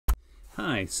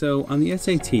Hi, so on the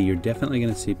SAT you're definitely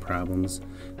going to see problems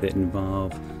that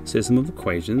involve system of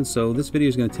equations. So this video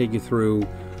is going to take you through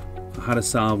how to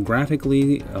solve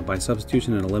graphically by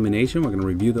substitution and elimination. We're going to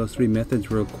review those three methods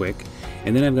real quick.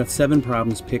 And then I've got 7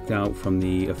 problems picked out from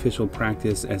the official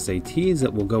practice SATs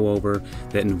that we'll go over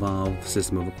that involve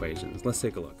system of equations. Let's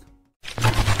take a look.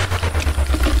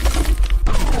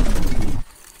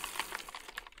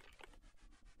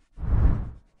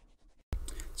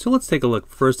 So let's take a look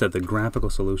first at the graphical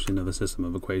solution of a system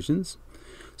of equations.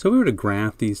 So if we were to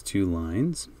graph these two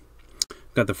lines,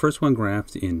 we've got the first one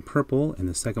graphed in purple and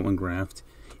the second one graphed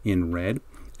in red.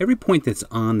 Every point that's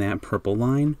on that purple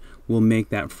line will make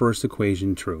that first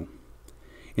equation true.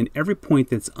 And every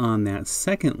point that's on that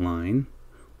second line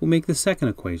will make the second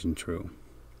equation true.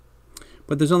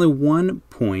 But there's only one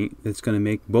point that's going to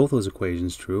make both those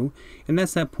equations true, and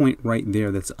that's that point right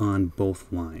there that's on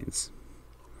both lines.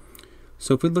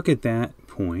 So if we look at that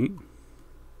point,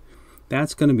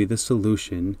 that's going to be the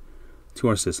solution to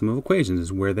our system of equations,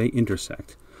 is where they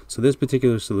intersect. So this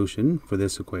particular solution for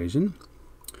this equation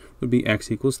would be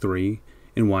x equals 3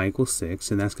 and y equals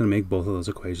 6, and that's going to make both of those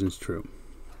equations true.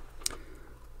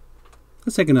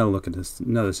 Let's take another look at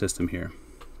another system here.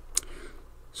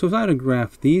 So if I had to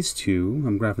graph these two,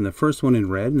 I'm graphing the first one in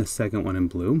red and the second one in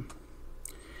blue.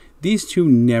 These two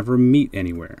never meet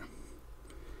anywhere.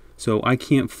 So I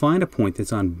can't find a point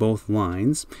that's on both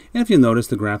lines. And if you'll notice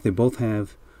the graph, they both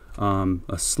have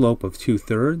a slope of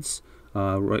 2/3.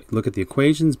 Look at the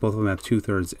equations, both of them have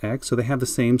 2/3 x, so they have the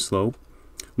same slope.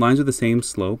 Lines with the same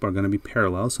slope are going to be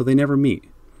parallel, so they never meet.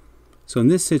 So in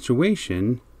this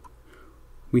situation,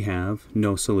 we have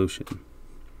no solution.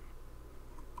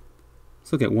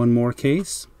 Let's look at one more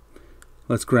case.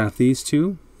 Let's graph these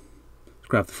two. Let's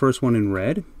graph the first one in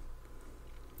red.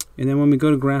 And then when we go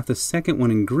to graph the second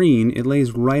one in green, it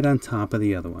lays right on top of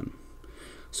the other one.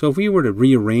 So if we were to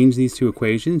rearrange these two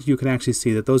equations, you could actually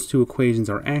see that those two equations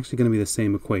are actually going to be the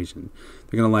same equation.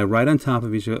 They're going to lie right on top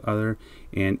of each other,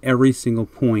 and every single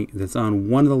point that's on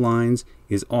one of the lines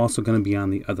is also going to be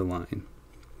on the other line.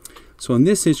 So in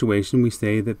this situation, we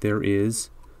say that there is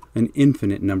an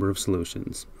infinite number of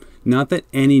solutions. Not that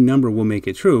any number will make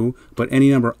it true, but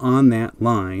any number on that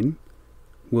line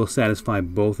will satisfy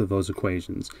both of those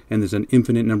equations. And there's an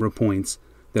infinite number of points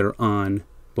that are on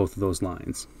both of those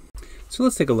lines. So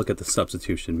let's take a look at the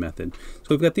substitution method. So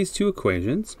we've got these two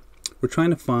equations. We're trying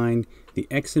to find the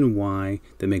x and y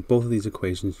that make both of these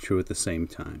equations true at the same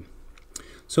time.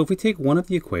 So if we take one of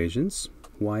the equations,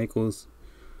 y plus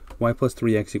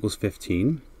 3x equals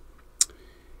 15,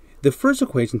 the first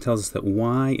equation tells us that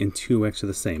y and 2x are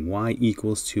the same. Y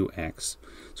equals 2x.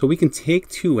 So we can take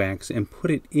 2x and put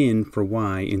it in for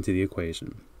y into the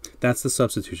equation. That's the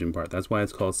substitution part. That's why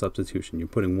it's called substitution. You're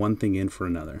putting one thing in for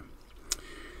another.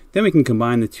 Then we can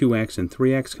combine the 2x and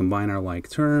 3x, combine our like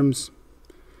terms,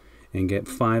 and get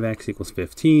 5x equals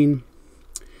 15.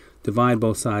 Divide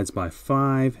both sides by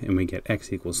 5, and we get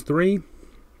x equals 3.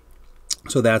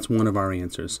 So that's one of our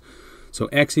answers. So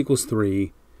x equals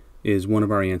 3 is one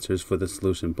of our answers for the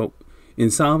solution. But in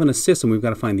solving a system, we've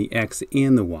got to find the x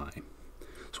and the y.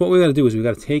 So what we've got to do is we've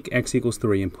got to take x equals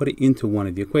 3 and put it into one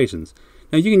of the equations.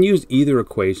 Now you can use either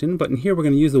equation, but in here we're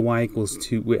going to use the y equals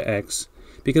 2x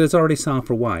because it's already solved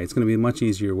for y. It's going to be a much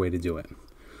easier way to do it.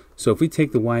 So if we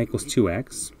take the y equals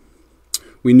 2x,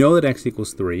 we know that x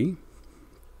equals 3.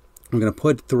 We're going to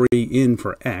put 3 in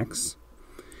for x,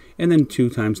 and then 2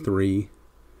 times 3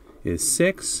 is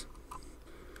 6.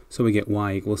 So we get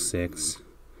y equals 6.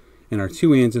 And our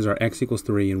two answers are x equals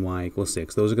 3 and y equals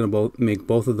 6. Those are going to make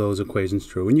both of those equations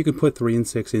true. And you can put 3 and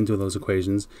 6 into those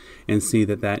equations and see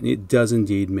that it does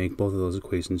indeed make both of those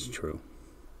equations true.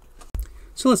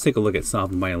 So let's take a look at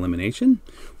solving by elimination.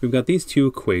 We've got these two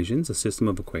equations, a system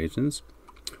of equations.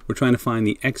 We're trying to find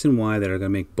the x and y that are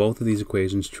going to make both of these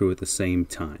equations true at the same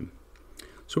time.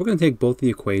 So we're going to take both the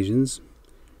equations,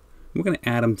 and we're going to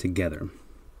add them together.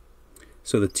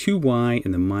 So the 2y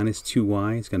and the minus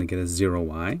 2y is going to get us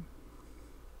 0y.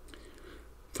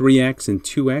 3x and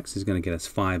 2x is going to get us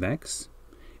 5x.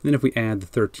 And then if we add the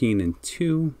 13 and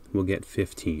 2, we'll get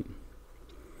 15.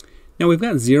 Now we've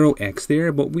got 0x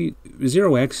there, but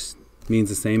 0x means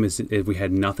the same as if we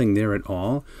had nothing there at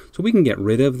all. So we can get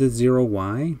rid of the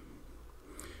 0y.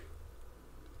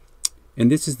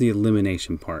 And this is the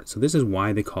elimination part. So this is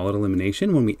why they call it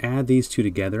elimination. When we add these two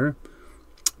together,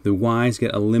 the y's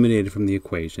get eliminated from the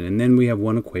equation. And then we have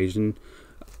one equation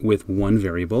with one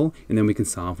variable, and then we can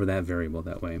solve for that variable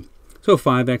that way. So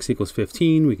 5x equals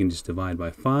 15, we can just divide by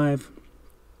 5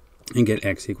 and get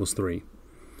x equals 3.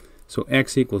 So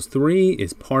x equals 3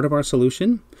 is part of our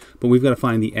solution, but we've got to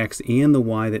find the x and the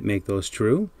y that make those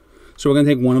true. So we're going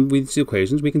to take one of these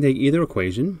equations. We can take either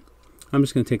equation. I'm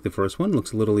just going to take the first one.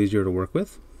 Looks a little easier to work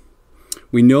with.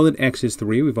 We know that x is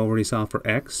 3. We've already solved for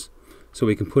x. So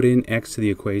we can put in x to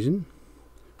the equation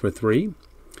for 3.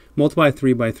 Multiply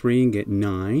 3 by 3 and get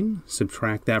 9.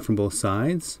 Subtract that from both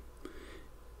sides.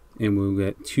 And we'll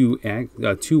get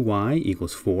 2y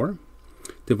equals 4.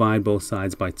 Divide both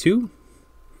sides by 2.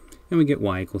 And we get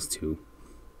y equals 2.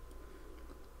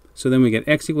 So then we get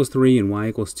x equals 3 and y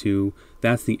equals 2.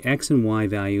 That's the x and y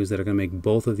values that are going to make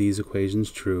both of these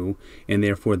equations true, and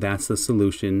therefore that's the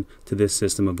solution to this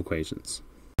system of equations.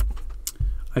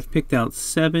 I've picked out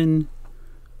 7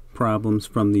 problems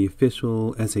from the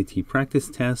official SAT practice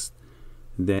test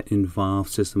that involve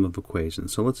system of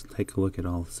equations. So let's take a look at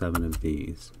all 7 of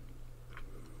these.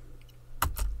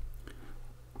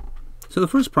 So the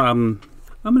first problem,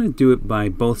 I'm going to do it by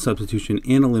both substitution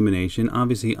and elimination.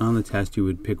 Obviously on the test you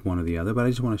would pick one or the other, but I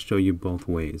just want to show you both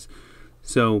ways.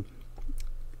 So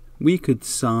we could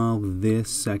solve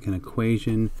this second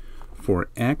equation for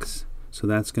x. So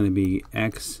that's going to be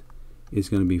x is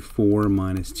going to be 4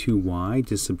 minus 2y,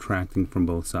 just subtracting from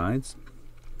both sides.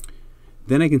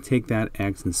 Then I can take that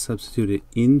x and substitute it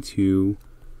into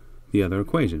the other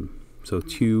equation. So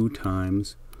 2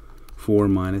 times 4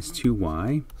 minus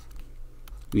 2y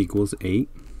equals 8.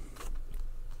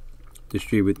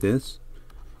 Distribute this.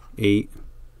 8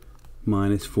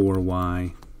 minus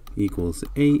 4y equals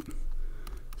 8.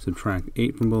 Subtract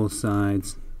 8 from both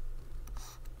sides,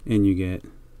 and you get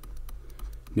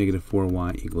negative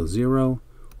 4y equals 0,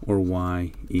 or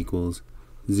y equals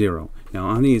 0. Now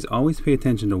on these, always pay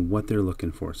attention to what they're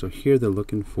looking for. So here they're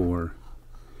looking for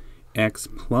x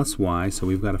plus y, so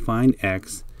we've got to find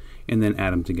x and then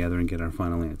add them together and get our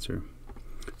final answer.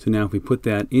 So now if we put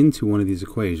that into one of these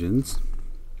equations,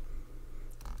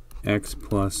 x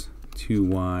plus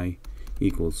 2y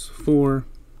equals 4.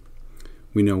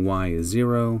 We know y is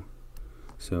 0,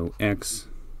 so x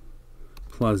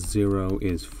plus 0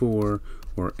 is 4,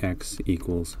 or x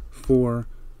equals 4.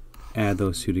 Add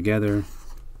those two together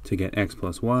to get x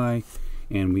plus y,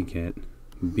 and we get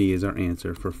b as our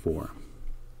answer for 4.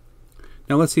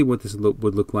 Now let's see what this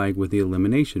would look like with the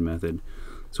elimination method.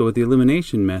 So with the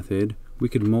elimination method, we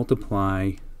could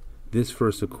multiply this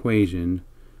first equation,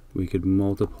 we could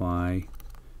multiply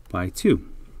by 2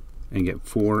 and get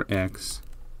 4x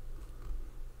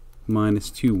minus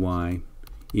 2y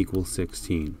equals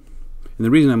 16. And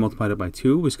the reason I multiplied it by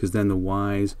 2 was because then the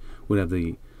y's would have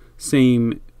the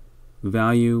same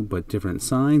value but different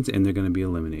signs, and they're going to be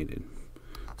eliminated.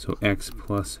 So x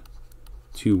plus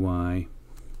 2y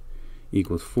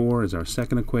equals 4 is our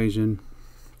second equation.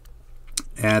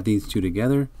 Add these two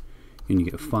together and you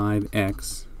get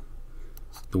 5x.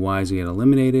 The y's get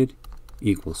eliminated,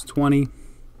 equals 20,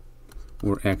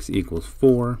 or x equals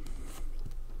 4.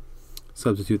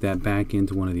 Substitute that back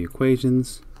into one of the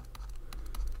equations.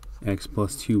 X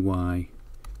plus 2y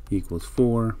equals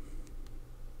 4,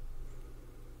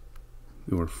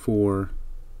 or 4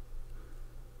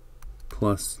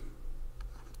 plus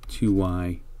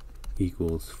 2y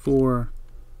equals 4.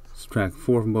 Subtract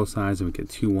 4 from both sides and we get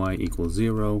 2y equals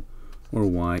 0, or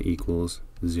y equals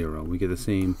 0. We get the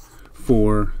same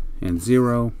 4 and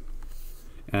 0.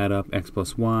 Add up x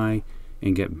plus y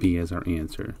and get b as our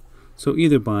answer. So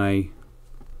either by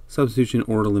substitution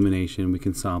or elimination, we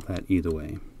can solve that either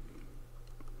way.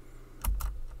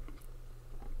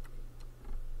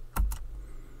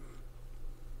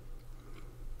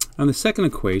 On the second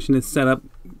equation, it's set up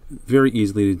very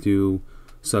easily to do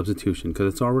substitution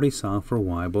because it's already solved for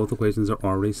y. Both equations are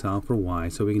already solved for y,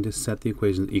 so we can just set the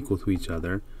equations equal to each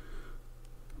other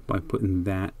by putting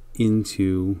that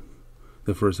into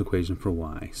the first equation for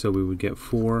y. So we would get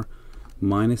 4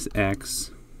 minus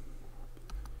x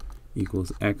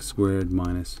equals x squared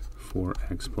minus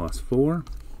 4x plus 4.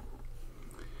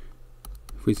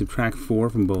 If we subtract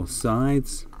 4 from both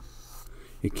sides,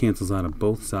 it cancels out of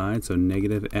both sides, so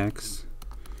negative x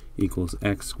equals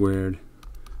x squared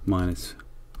minus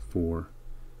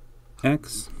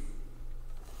 4x.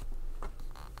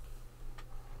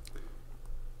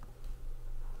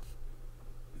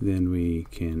 Then we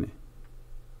can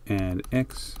add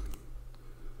x.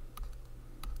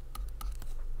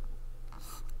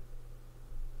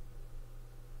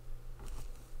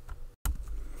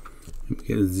 And we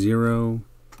get 0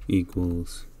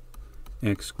 equals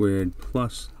x squared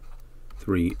plus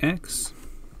 3x.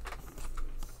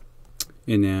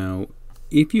 And now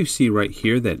if you see right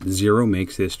here that 0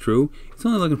 makes this true, it's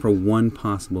only looking for one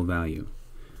possible value.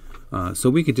 So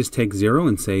we could just take 0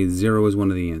 and say 0 is one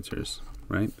of the answers,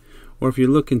 right? Or if you're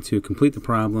looking to complete the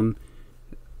problem,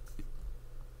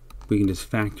 we can just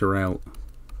factor out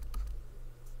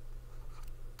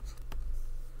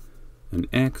an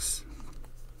x,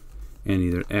 and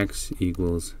either x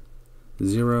equals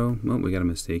 0. Oh, we got a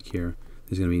mistake here.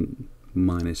 There's going to be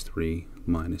minus 3,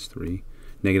 minus 3.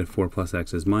 Negative 4 plus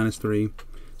x is minus 3.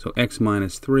 So x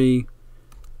minus 3,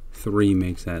 3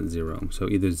 makes that 0. So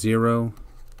either 0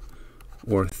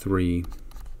 or 3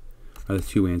 are the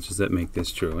two answers that make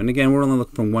this true. And again, we're only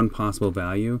looking for one possible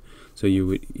value, so you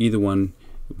would either one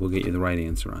will get you the right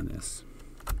answer on this.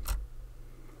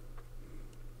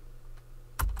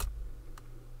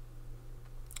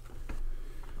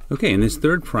 Okay, in this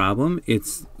third problem,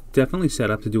 it's definitely set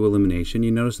up to do elimination.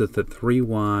 You notice that the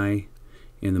 3y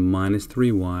and the minus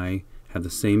 3y have the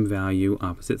same value,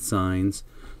 opposite signs.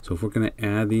 So if we're going to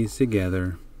add these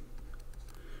together,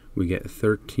 we get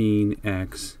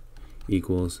 13x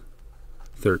equals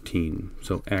 13.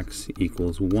 So x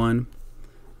equals 1.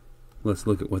 Let's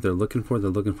look at what they're looking for. They're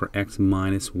looking for x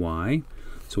minus y.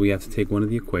 So we have to take one of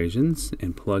the equations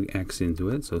and plug x into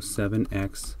it. So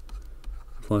 7x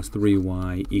plus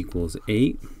 3y equals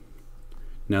 8.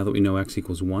 Now that we know x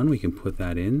equals 1, we can put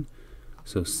that in.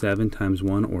 So 7 times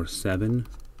 1, or 7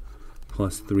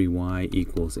 plus 3y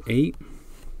equals 8.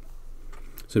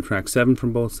 Subtract 7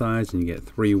 from both sides and you get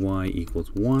 3y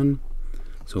equals 1.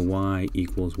 So y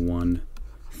equals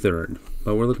 1/3.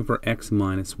 But we're looking for x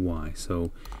minus y.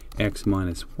 So x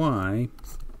minus y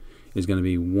is going to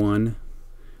be 1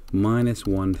 minus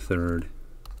 1/3,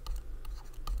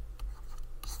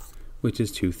 which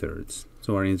is 2/3.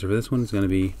 So our answer for this one is going to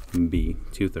be B,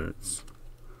 2/3.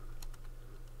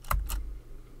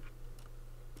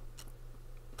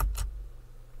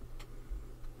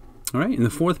 All right, in the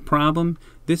fourth problem,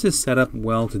 this is set up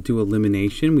well to do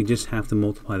elimination. We just have to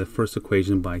multiply the first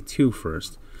equation by 2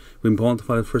 first. If we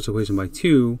multiply the first equation by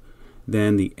 2,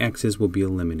 then the x's will be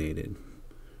eliminated.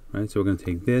 Right, so we're going to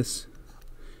take this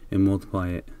and multiply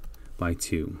it by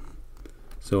 2.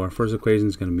 So our first equation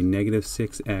is going to be negative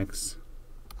 6x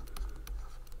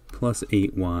plus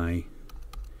 8y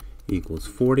equals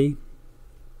 40.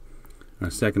 Our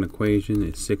second equation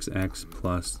is 6x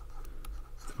plus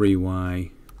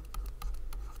 3y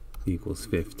equals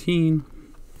 15.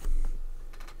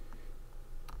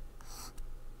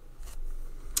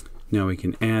 Now we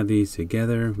can add these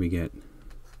together. We get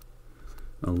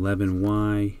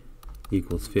 11y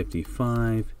equals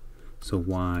 55. So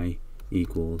y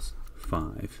equals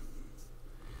 5.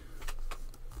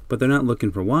 But they're not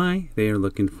looking for y, they are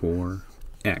looking for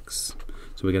x.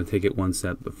 So we got to take it one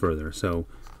step further. So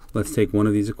let's take one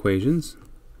of these equations.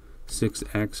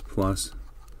 6x plus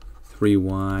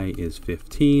 3y is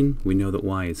 15. We know that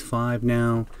y is 5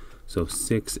 now. So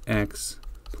 6x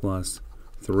plus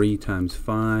 3 times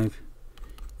 5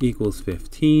 equals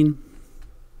 15.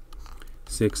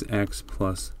 6x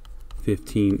plus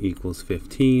 15 equals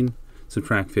 15.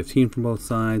 Subtract 15 from both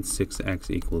sides. 6x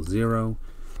equals 0.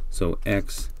 So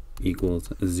x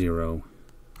equals 0.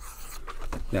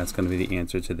 That's going to be the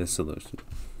answer to this solution.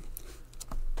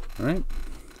 All right.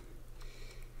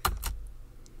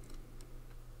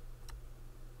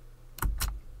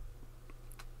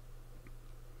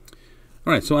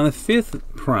 All right, so on the fifth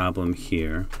problem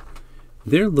here,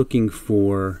 they're looking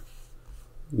for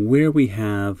where we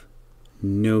have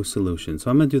no solution. So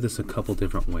I'm going to do this a couple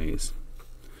different ways.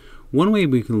 One way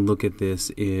we can look at this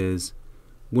is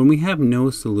when we have no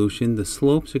solution, the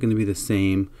slopes are going to be the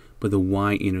same, but the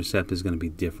y-intercept is going to be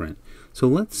different. So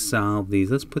let's solve these.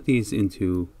 Let's put these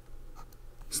into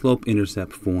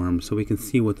slope-intercept form so we can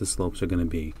see what the slopes are going to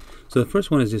be. So the first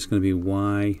one is just going to be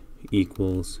y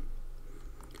equals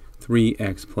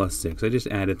 3x plus 6. I just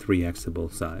added 3x to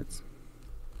both sides.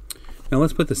 Now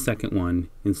let's put the second one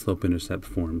in slope-intercept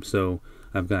form. So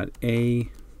I've got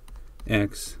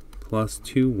ax plus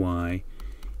 2y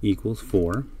equals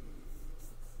 4.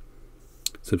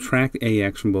 Subtract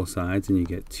ax from both sides and you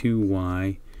get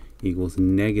 2y equals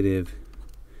negative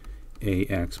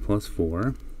ax plus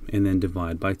 4. And then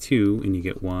divide by 2 and you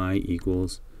get y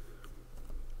equals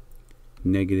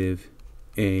negative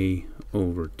a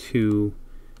over 2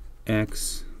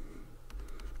 x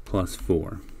plus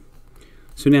 4.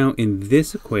 So now in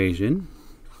this equation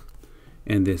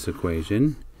and this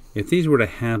equation, if these were to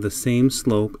have the same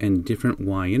slope and different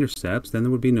y-intercepts, then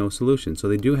there would be no solution. So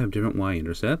they do have different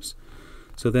y-intercepts.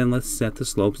 So then let's set the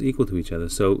slopes equal to each other.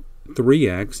 So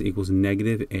 3x equals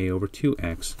negative a over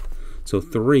 2x. So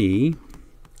 3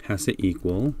 has to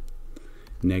equal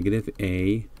negative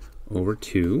a over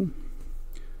 2.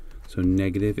 So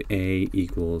negative a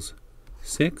equals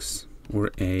 6,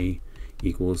 or a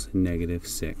equals negative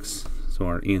 6. So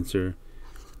our answer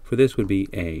for this would be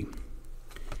A.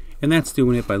 And that's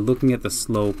doing it by looking at the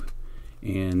slope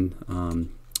and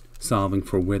solving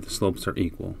for where the slopes are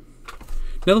equal.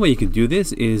 Another way you could do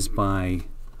this is by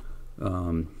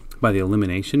the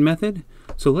elimination method.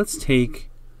 So let's take,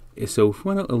 so if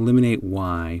we want to eliminate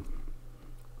y,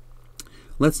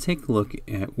 let's take a look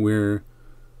at where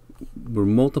we're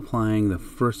multiplying the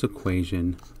first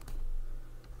equation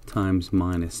times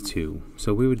minus 2.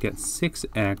 So we would get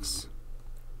 6x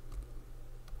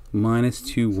minus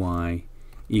 2y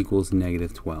equals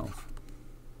negative 12.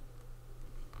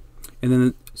 And then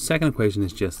the second equation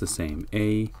is just the same.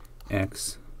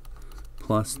 Ax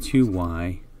plus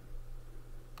 2y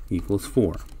equals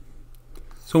 4.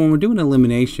 So when we're doing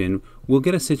elimination, we'll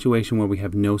get a situation where we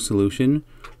have no solution,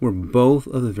 where both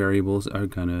of the variables are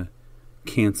going to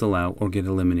cancel out or get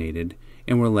eliminated,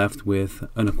 and we're left with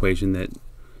an equation that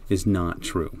is not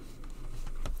true.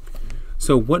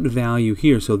 So what value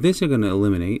here? So this you're going to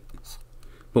eliminate,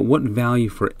 but what value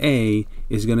for a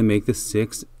is going to make the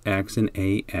 6x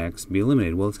and ax be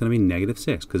eliminated? Well, it's going to be negative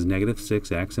 6, because negative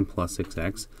 6x and plus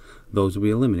 6x, those will be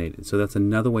eliminated. So that's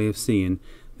another way of seeing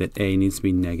that a needs to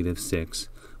be negative 6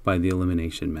 by the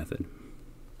elimination method.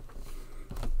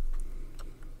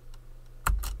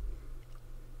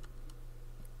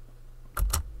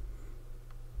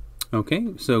 Okay,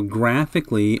 so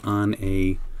graphically on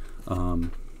a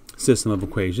system of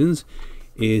equations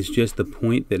is just the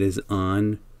point that is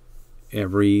on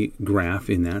every graph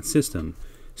in that system.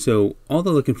 So all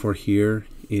they're looking for here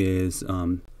is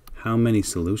how many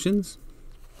solutions.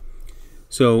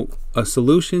 So a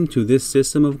solution to this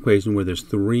system of equation where there's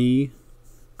 3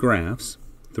 graphs,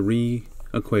 3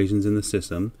 equations in the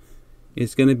system,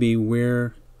 is going to be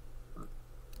where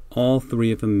all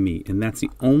 3 of them meet, and that's the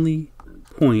only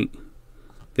point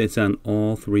that's on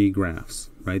all 3 graphs,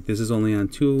 right? This is only on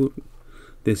 2,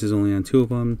 this is only on 2 of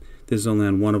them, this is only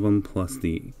on 1 of them, plus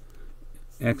the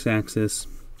x-axis.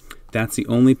 That's the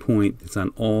only point that's on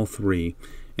all 3,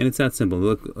 and it's that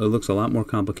simple. It looks a lot more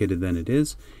complicated than it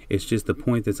is. It's just the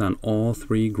point that's on all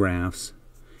 3 graphs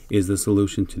is the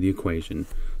solution to the equation.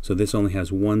 So this only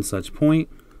has one such point,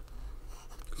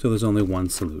 so there's only one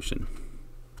solution.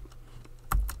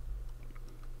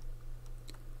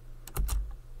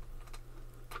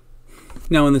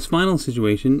 Now in this final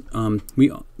situation,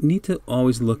 we need to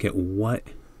always look at what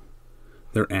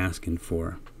they're asking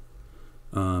for.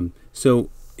 So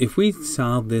if we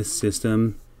solve this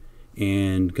system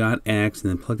and got x and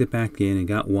then plugged it back in and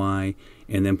got y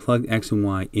and then plugged x and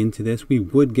y into this, we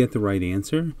would get the right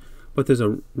answer. But there's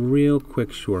a real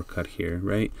quick shortcut here,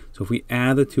 right? So if we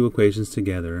add the 2 equations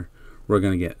together, we're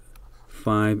going to get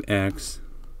 5x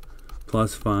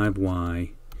plus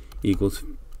 5y equals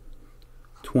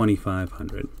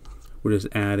 2,500. We're just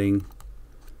adding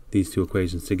these 2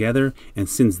 equations together, and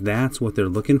since that's what they're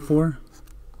looking for,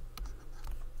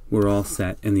 we're all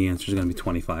set, and the answer is going to be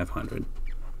 2,500.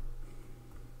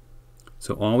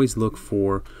 So always look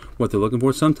for what they're looking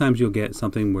for. Sometimes you'll get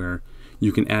something where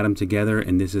you can add them together,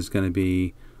 and this is going to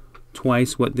be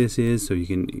twice what this is, so you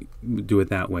can do it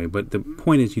that way. But the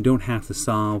point is, you don't have to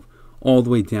solve all the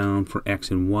way down for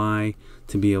x and y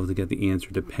to be able to get the answer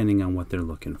depending on what they're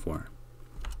looking for.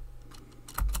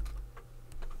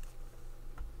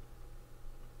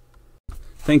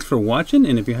 Thanks for watching,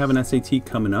 and if you have an SAT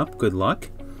coming up, good luck.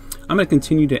 I'm going to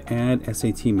continue to add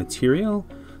SAT material,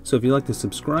 so if you'd like to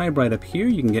subscribe right up here,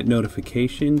 you can get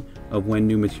notification of when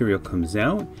new material comes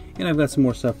out, and I've got some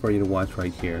more stuff for you to watch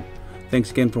right here.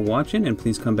 Thanks again for watching, and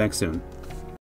please come back soon.